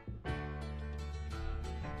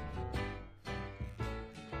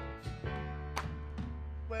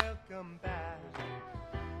 Welcome back.